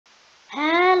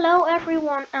Hello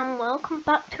everyone and welcome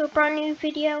back to a brand new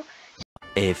video.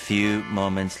 A few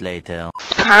moments later.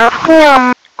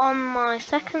 On my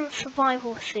second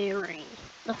survival series.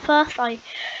 The first I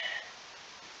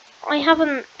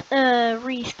haven't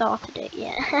restarted it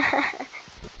yet.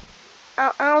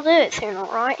 I'll do it soon,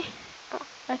 alright?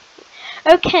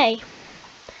 Okay.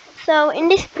 So in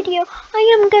this video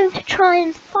I am going to try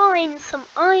and find some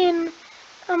iron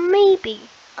and maybe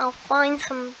I'll find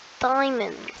some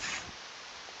diamonds.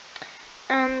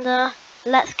 And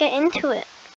let's get into it.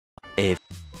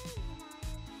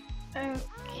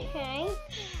 Okay,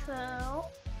 so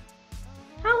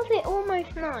how is it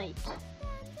almost night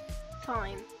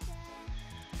time?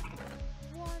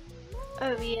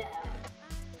 Oh yeah.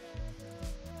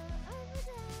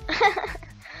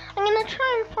 I'm gonna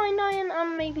try and find iron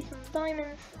and maybe some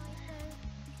diamonds.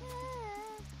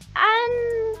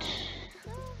 And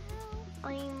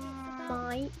I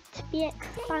might be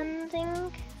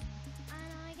expanding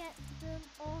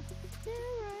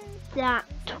that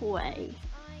way.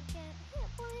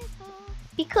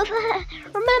 Because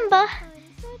remember,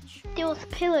 there was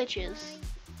pillagers.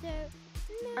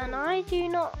 And I do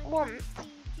not want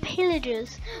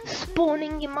pillagers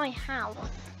spawning in my house.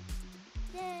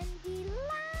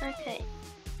 Okay.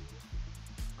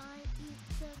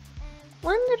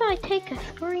 When did I take a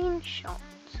screenshot?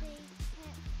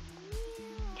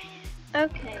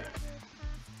 Okay.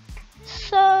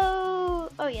 So,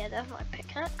 oh yeah, there's my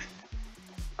pickaxe.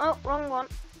 Oh, wrong one.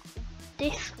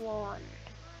 This one.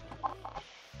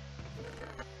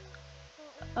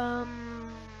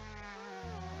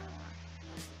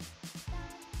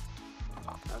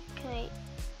 Okay.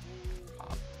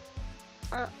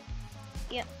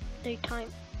 Yeah,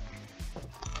 daytime.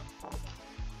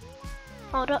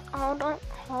 Hold on.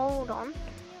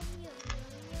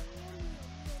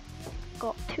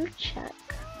 Got to check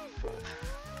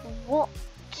what.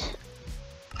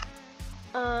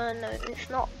 No, it's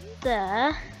not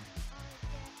there.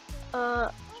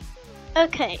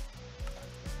 Okay.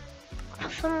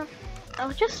 I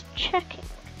was just checking.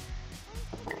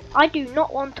 I do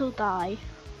not want to die.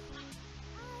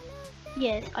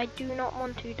 Yes, I do not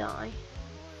want to die.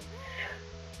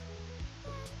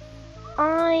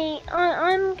 I'm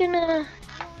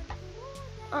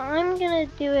gonna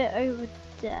do it over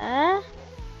there.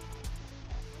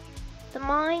 The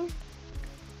mine.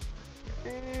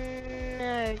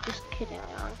 No, just kidding.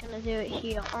 I'm gonna do it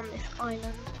here on this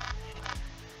island.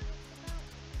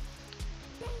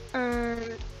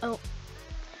 And oh,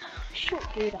 I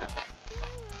shouldn't do that.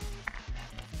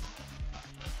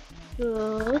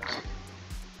 Good.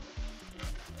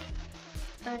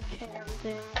 Okay, I'm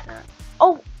doing that.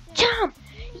 Oh, jam!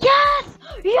 Yes!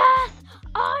 Yes!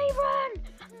 Iron!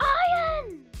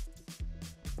 Iron!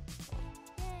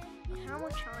 How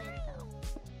much iron though?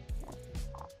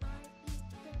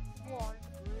 One.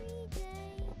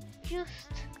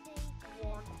 Just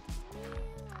one.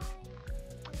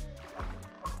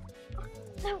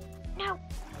 No, no.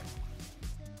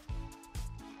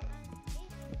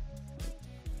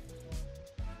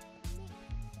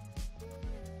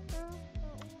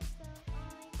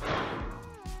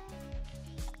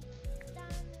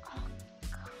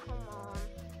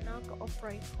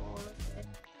 Break all of it.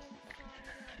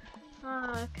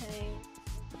 Okay,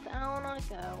 down I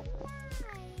go.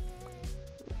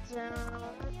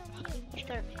 Down. Please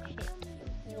don't hit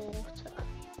water.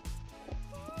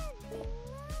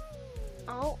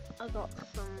 Oh, I got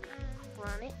some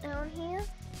granite down here.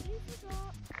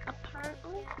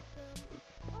 Apparently.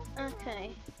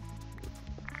 Okay.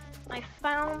 I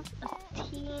found a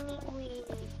teeny weeny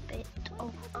bit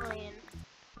of iron.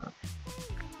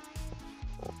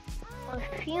 I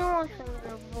feel like I'm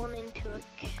gonna run into a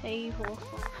cave or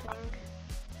something.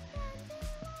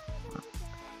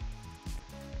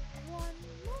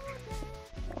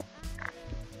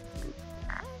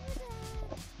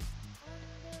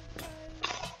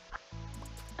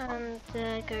 And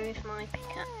there goes my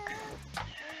pickaxe.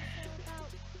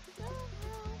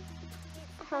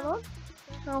 Hold on.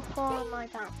 How far am I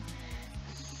down?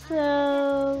 So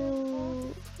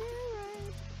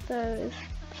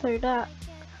that.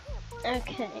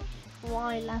 Okay,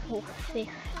 why level 50?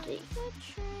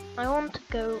 I want to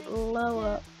go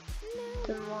lower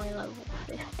than my level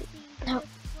 50. No,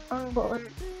 wrong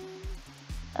button.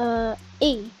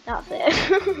 E, that's it.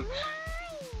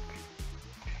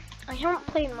 I haven't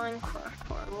played Minecraft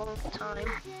for a long time.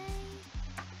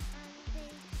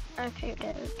 Okay,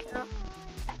 there we go.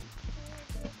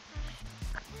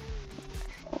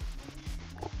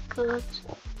 Good.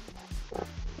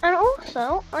 And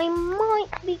also, I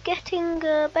might be getting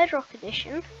Bedrock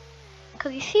Edition,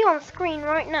 because you see on screen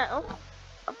right now,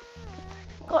 I've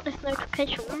got the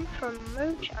notification from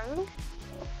Mojang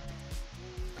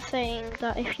saying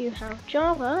that if you have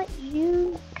Java,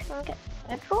 you can get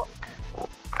Bedrock.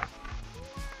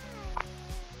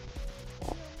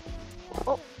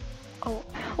 Oh,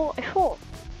 I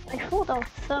thought that was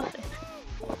the surface.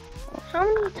 How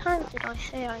many times did I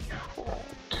say I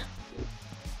thought?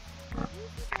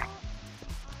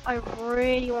 I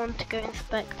really want to go in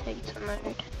spectator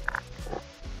mode.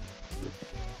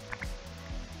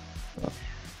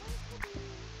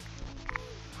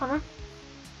 Hold on.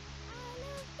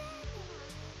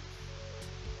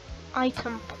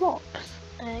 Item plops,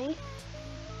 eh?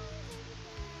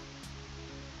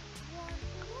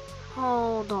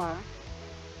 Hold on.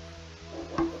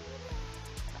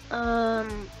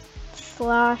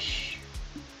 Slash.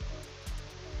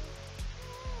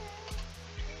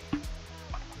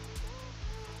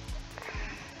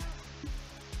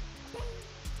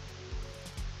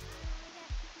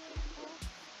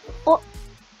 Oh.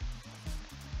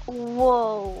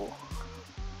 Whoa.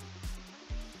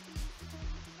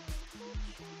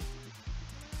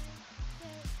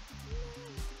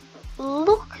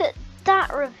 Look at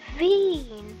that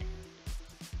ravine.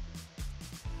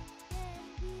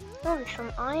 Oh, there's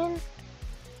some iron.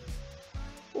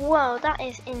 Whoa, that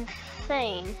is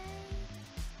insane.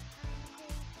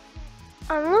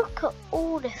 And look at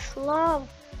all this lava.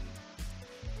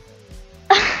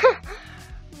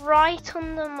 Right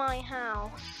under my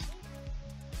house.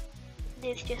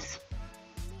 There's just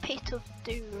pit of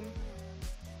doom.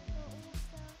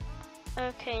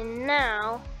 Okay,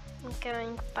 now I'm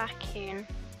going back in.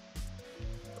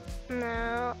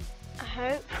 Now,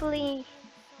 hopefully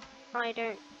I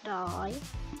don't die.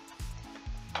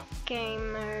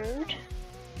 Game mode.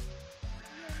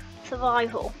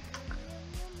 Survival.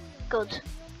 Good.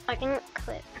 I didn't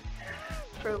clip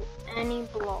through any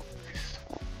blocks.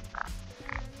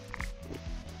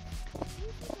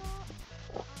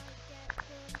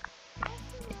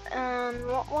 And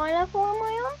what Y level am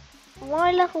I on?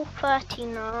 Y level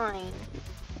 39.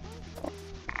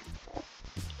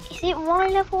 Is it Y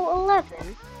level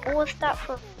 11? Or was that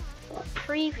for a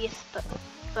previous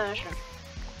version?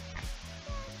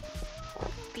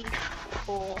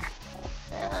 Before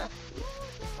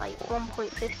like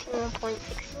 1.15,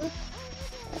 1.16.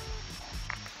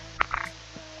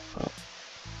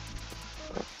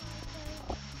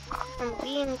 I'm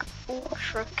being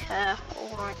ultra careful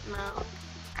right now.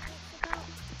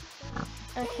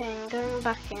 Okay, I'm going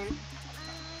back in.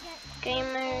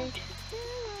 Game mode.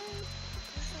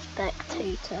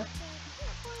 Spectator.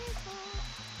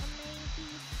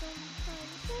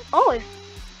 Oh,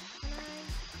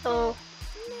 so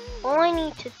all I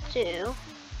need to do.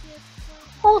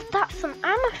 Oh, that's some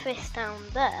amethyst down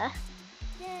there.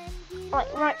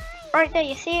 Like right there.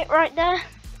 You see it right there?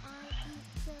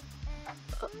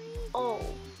 Oh,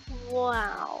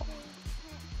 wow.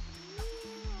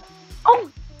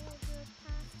 Oh,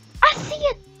 I see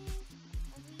it.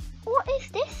 What is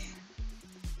this?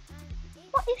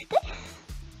 What is this?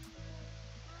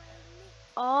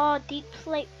 Oh, deep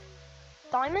slate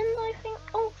diamond, I think.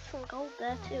 Oh, some gold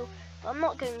there too. But I'm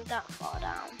not going that far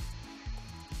down.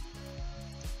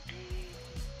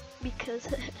 Because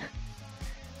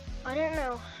I don't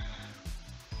know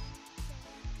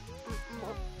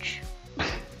much.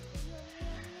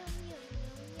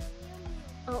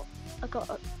 Oh, I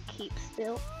gotta keep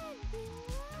still.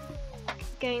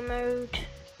 Game mode.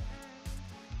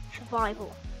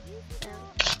 Survival.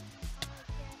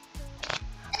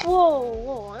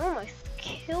 Whoa, I almost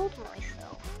killed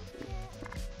myself.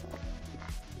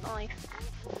 I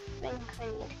think I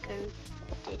need to go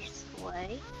this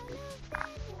way.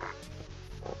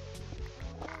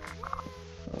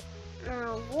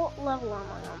 Now, what level am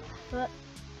I on?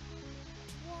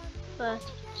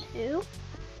 32?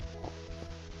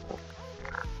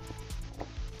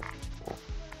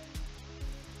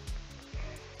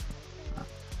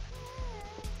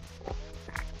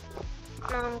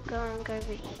 Now I'm going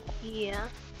over here.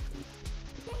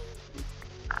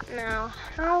 Now,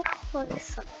 how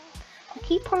close? I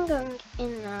keep on going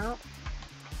in and out.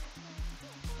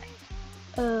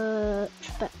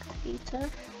 Spectator.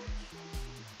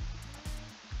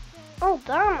 Oh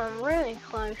damn, I'm really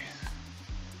close.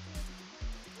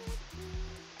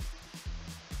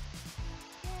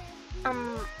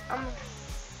 I'm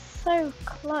so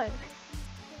close.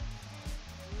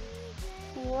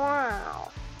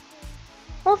 Wow.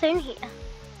 What's in here?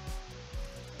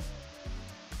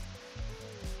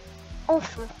 Oh,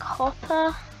 some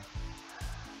copper.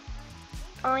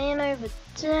 Iron over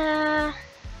there.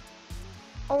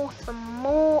 Oh, some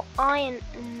more iron.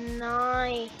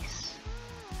 Nice.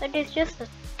 That is just a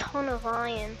ton of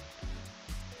iron.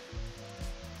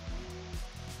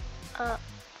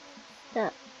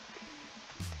 that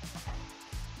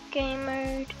game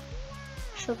mode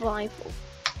survival.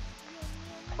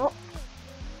 Oh.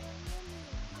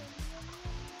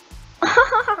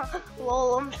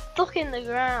 Lol, I'm stuck in the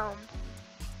ground.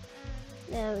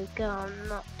 There we go, I'm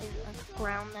not in the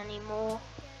ground anymore.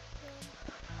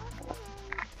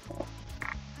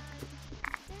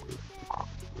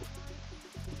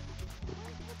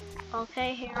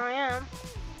 Okay, here I am.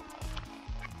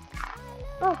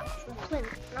 Oh, some flint,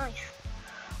 nice.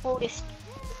 Oh, this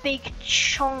big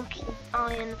chunky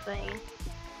iron vein.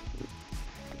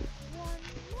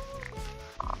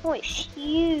 Oh, it's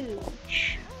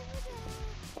huge.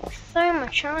 There's so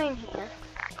much iron here.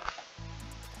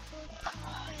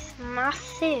 Oh, it's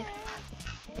massive.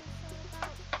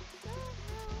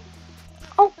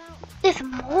 Oh, there's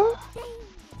more?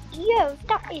 Yo,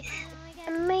 that is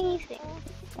amazing.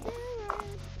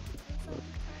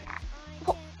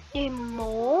 What, there's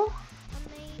more?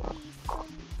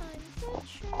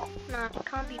 Nah, there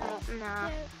can't be more. Nah,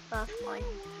 that's fine.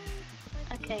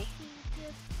 Okay.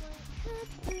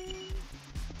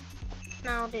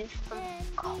 Now there's some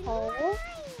coal.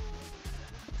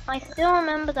 I still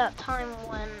remember that time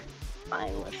when I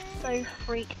was so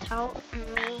freaked out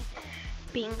and me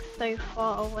being so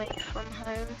far away from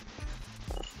home.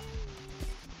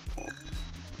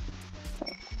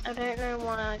 I don't know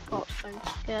why I got so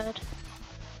scared.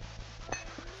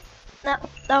 That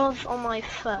was on my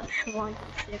first survival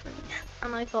series,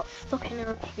 and I got stuck in a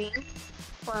ravine.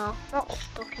 Well, not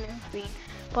stuck in a ravine,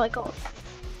 but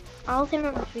I was in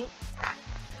a ravine.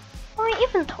 My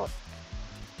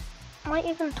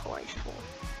inventory is full.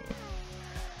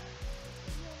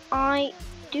 I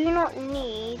do not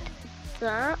need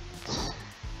that.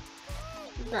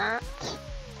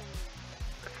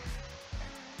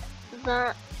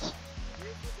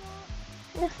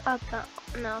 Let's add that.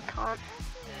 No, I can't.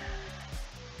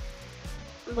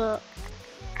 But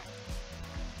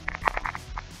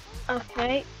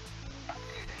okay.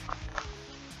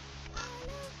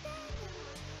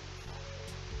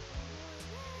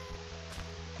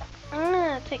 I'm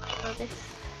gonna take care of this.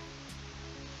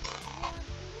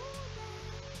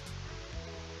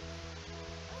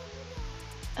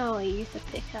 Oh, I used a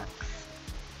pickaxe.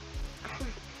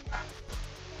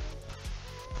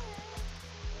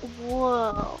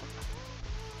 Whoa.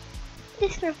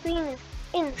 This ravine is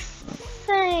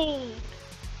insane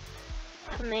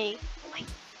for me. Wait,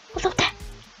 what's up there?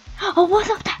 Oh, what's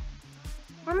up there?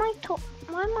 Why am I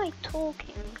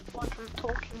talking like I'm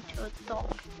talking to a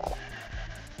dog?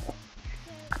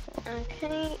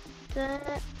 Okay,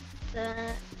 there,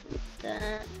 and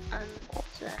there.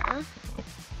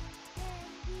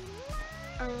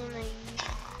 I'm gonna use...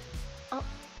 Oh.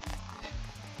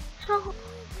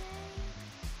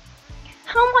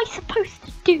 How am I supposed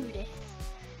to do this?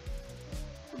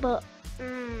 But,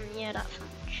 yeah, that's some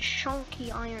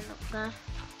chunky iron up there.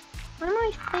 Why am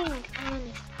I saying iron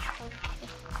is chunky?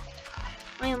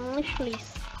 I am literally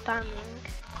spamming,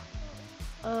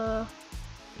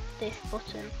 this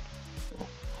button.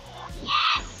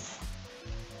 Yes!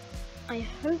 I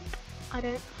hope I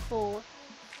don't fall.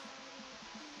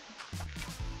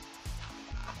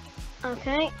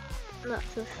 Okay,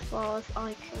 that's as far as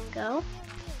I can go.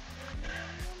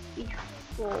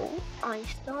 Before I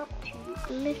start to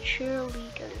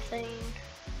literally go insane.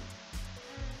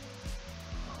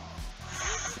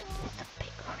 It's a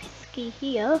bit risky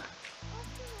here.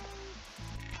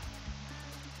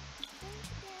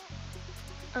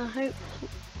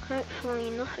 Hopefully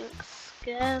nothing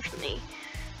scares me.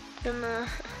 Then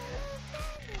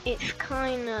it's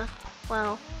kinda,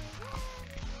 well,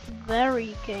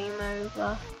 very game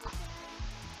over.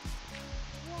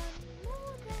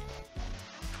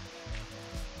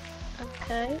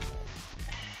 Okay.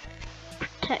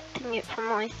 Protecting it from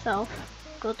myself.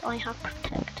 Good, I have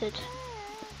protected.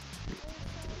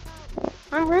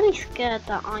 I'm really scared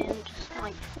that iron just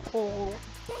might fall.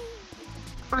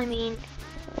 I mean,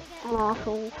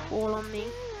 lava will fall on me.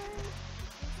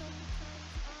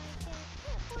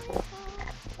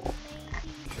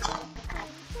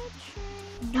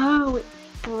 No, it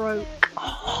broke.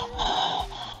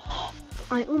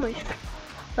 I almost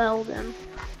fell then.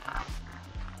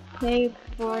 Okay,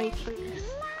 breaking this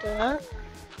dirt.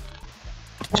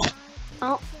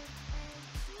 Oh,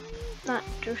 that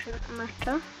doesn't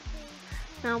matter.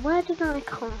 Now, where did I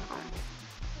come from?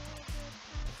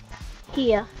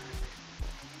 Here.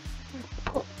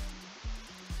 Put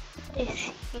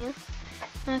this here.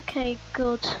 Okay,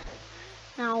 good.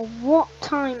 Now, what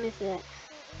time is it?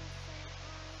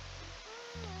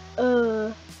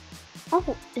 Oh,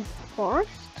 is the forest?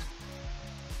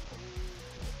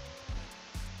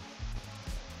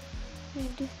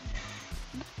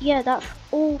 Yeah, that's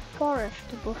all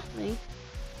forest above me.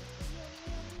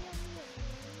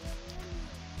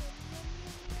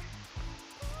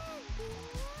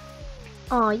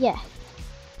 Oh yes,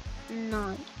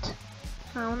 night.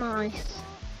 How nice.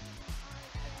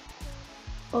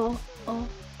 Oh, oh,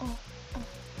 oh, oh,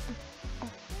 oh.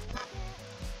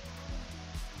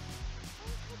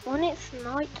 When it's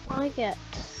night, I get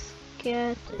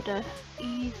scared to death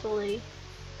easily.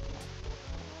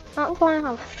 That's why I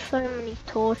have so many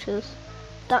torches.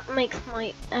 That makes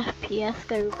my FPS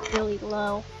go really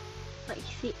low. Like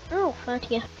you see, oh,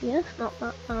 30 FPS, not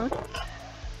that bad.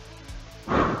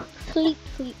 Sleep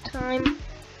time.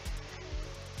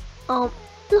 Look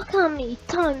how many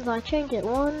times I changed it.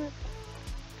 How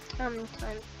many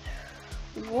times?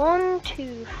 1,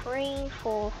 2, 3,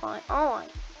 4, 5. Oh,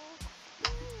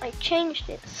 I changed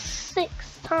it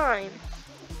 6 times.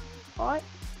 Right?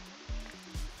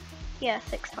 Yeah,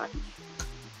 6 times.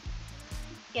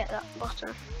 Yeah, that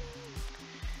button.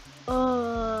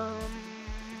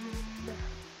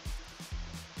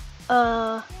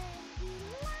 Yeah,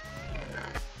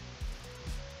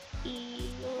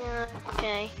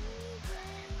 okay.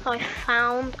 So I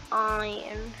found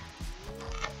iron.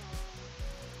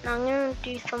 Now I'm gonna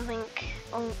do something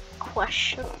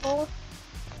unquestionable.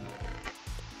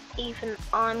 Even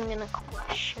I'm gonna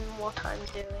question what I'm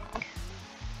doing.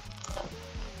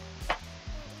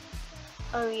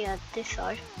 Oh yeah, this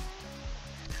side.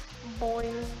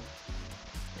 Boing.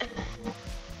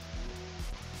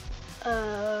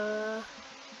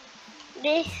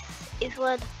 This is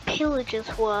where the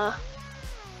pillagers were.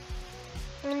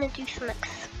 I'm gonna do some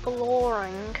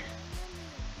exploring.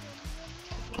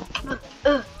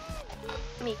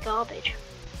 Me garbage.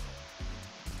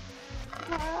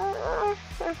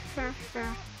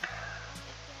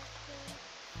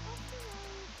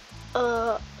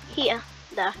 Here,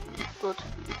 there, good.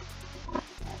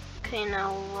 Okay,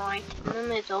 now right in the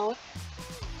middle.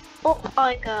 Up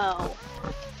I go.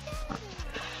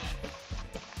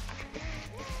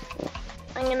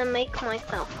 I'm gonna make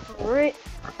myself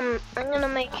I'm gonna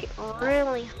make it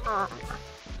really hard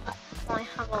so I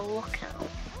have a lookout.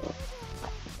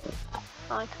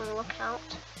 So I can look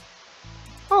out.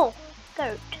 Oh,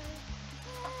 goat.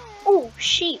 Oh,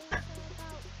 sheep.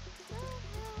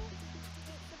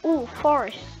 Oh,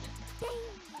 forest.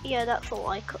 Yeah, that's all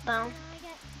I cut down.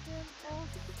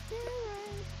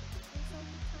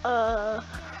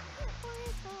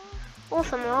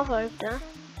 Some lava over there.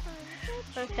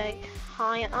 Okay,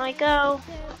 higher I go.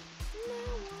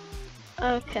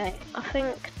 Okay, I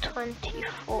think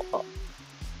 24 up.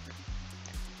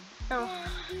 Now,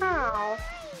 how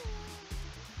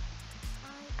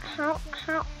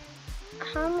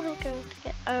am I going to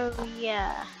get? Oh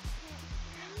yeah,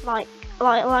 like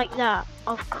that,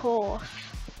 of course.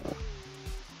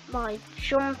 By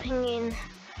jumping in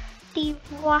the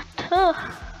water.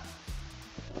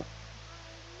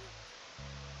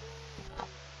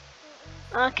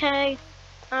 Okay,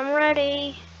 I'm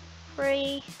ready.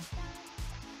 3,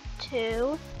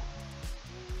 2.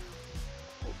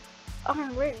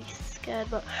 I'm really scared,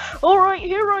 but alright,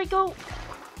 here I go.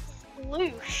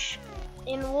 Sploosh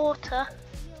in water.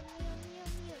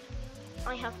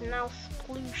 I have now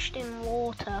splooshed in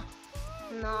water.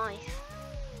 Nice.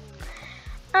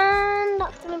 And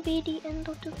that's gonna be the end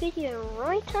of the video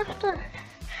right after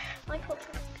I put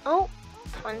some,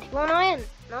 21 iron.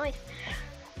 Nice.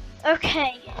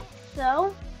 Okay,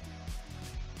 so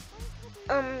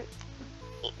on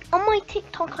my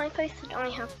TikTok I posted I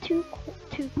have two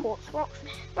quartz rocks.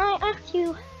 And I asked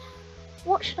you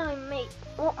what should I make,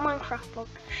 what Minecraft block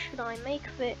should I make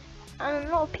of it, and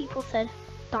a lot of people said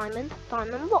diamond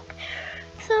block.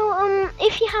 So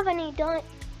if you have any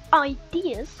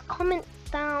ideas, comment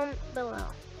down below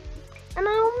and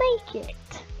I'll make it,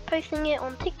 posting it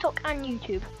on TikTok and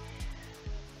YouTube.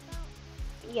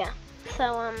 Yeah,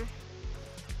 so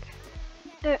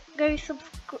go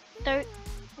subscribe.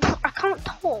 I can't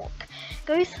talk.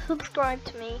 Go subscribe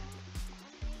to me.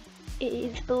 It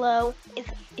is below.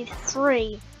 It's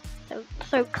free.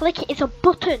 So click it. It's a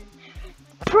button.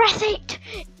 Press it.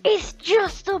 It's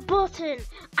just a button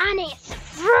and it's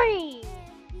free.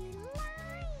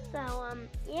 So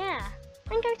yeah,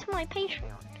 and go to my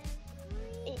Patreon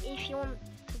if you want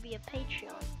to be a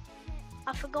Patreon.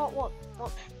 I forgot what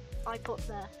I put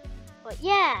there, but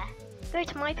yeah, go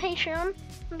to my Patreon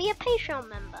and be a Patreon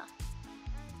member.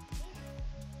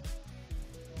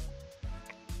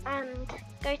 And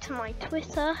go to my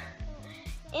Twitter.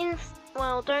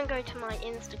 Well, don't go to my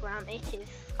Instagram. It is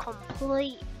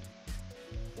complete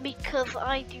because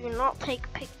I do not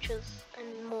take pictures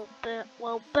anymore.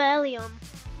 Well, barely on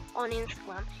on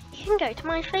Instagram, you can go to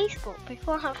my Facebook,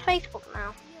 because I have Facebook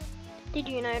now. Did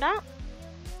you know that?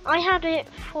 I had it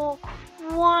for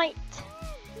quite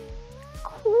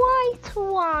a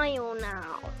while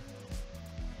now.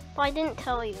 But I didn't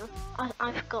tell you.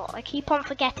 I forgot. I keep on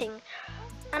forgetting.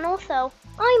 And also,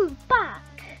 I'm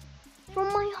back from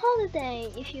my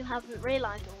holiday, if you haven't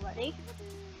realised already.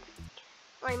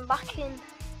 I'm back in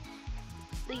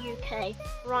the UK.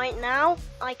 Right now,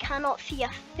 I cannot see a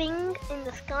thing in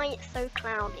the sky, it's so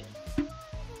cloudy.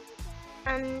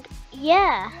 And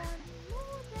yeah.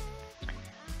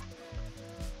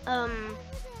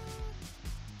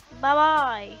 Bye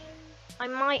bye. I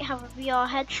might have a VR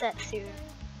headset soon.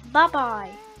 Bye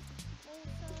bye.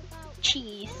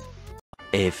 Cheese.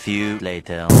 A few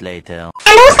later. And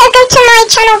also go to my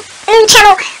new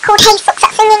channel called Hey Sucks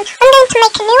at Singing. I'm going to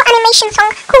make a new animation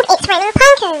song called It's Raining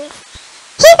Pumpkins.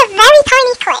 Here's a very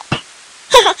tiny clip.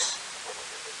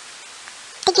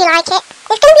 Did you like it?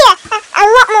 There's going to be a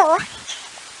lot more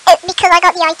because I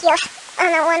got the idea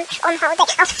on holiday.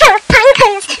 I was full of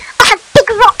pumpkins off a big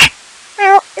rock.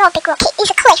 Well, not a big rock, it is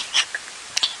a cliff.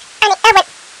 And I went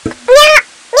meow,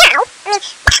 meow. I mean,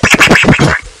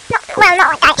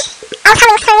 not like that. I was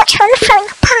having so much fun throwing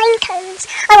pine cones.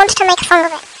 I wanted to make a song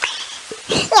of it.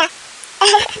 Yeah.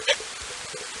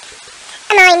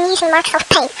 And I'm using Microsoft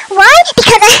Paint. Why?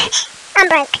 Because I'm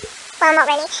broke. Well, not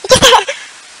really. It's just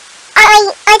I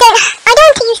don't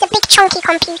want to use the big chunky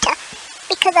computer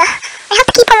because I have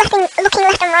to keep on looking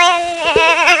left and right,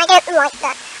 and I don't like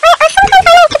that. Sometimes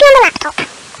I like to be on the laptop.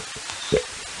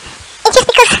 It's just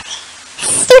because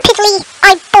stupidly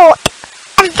I bought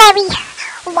a very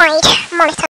wide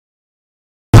monitor.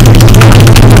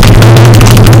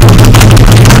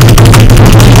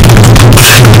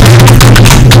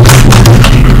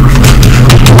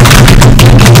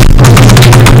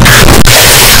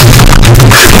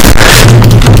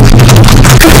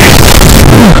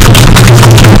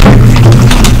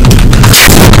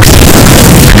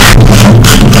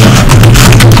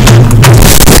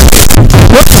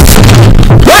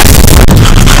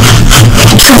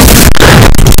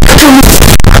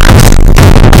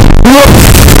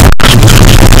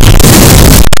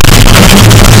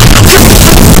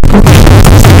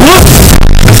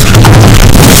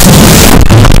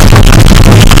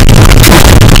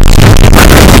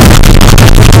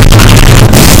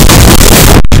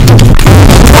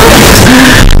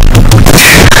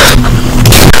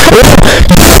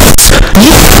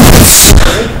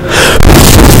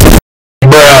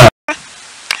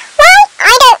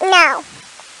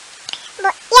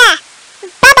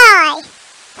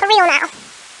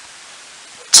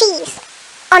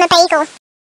 On a bagel.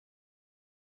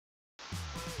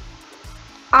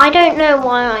 I don't know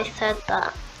why I said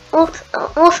that.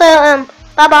 Also,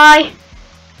 bye bye.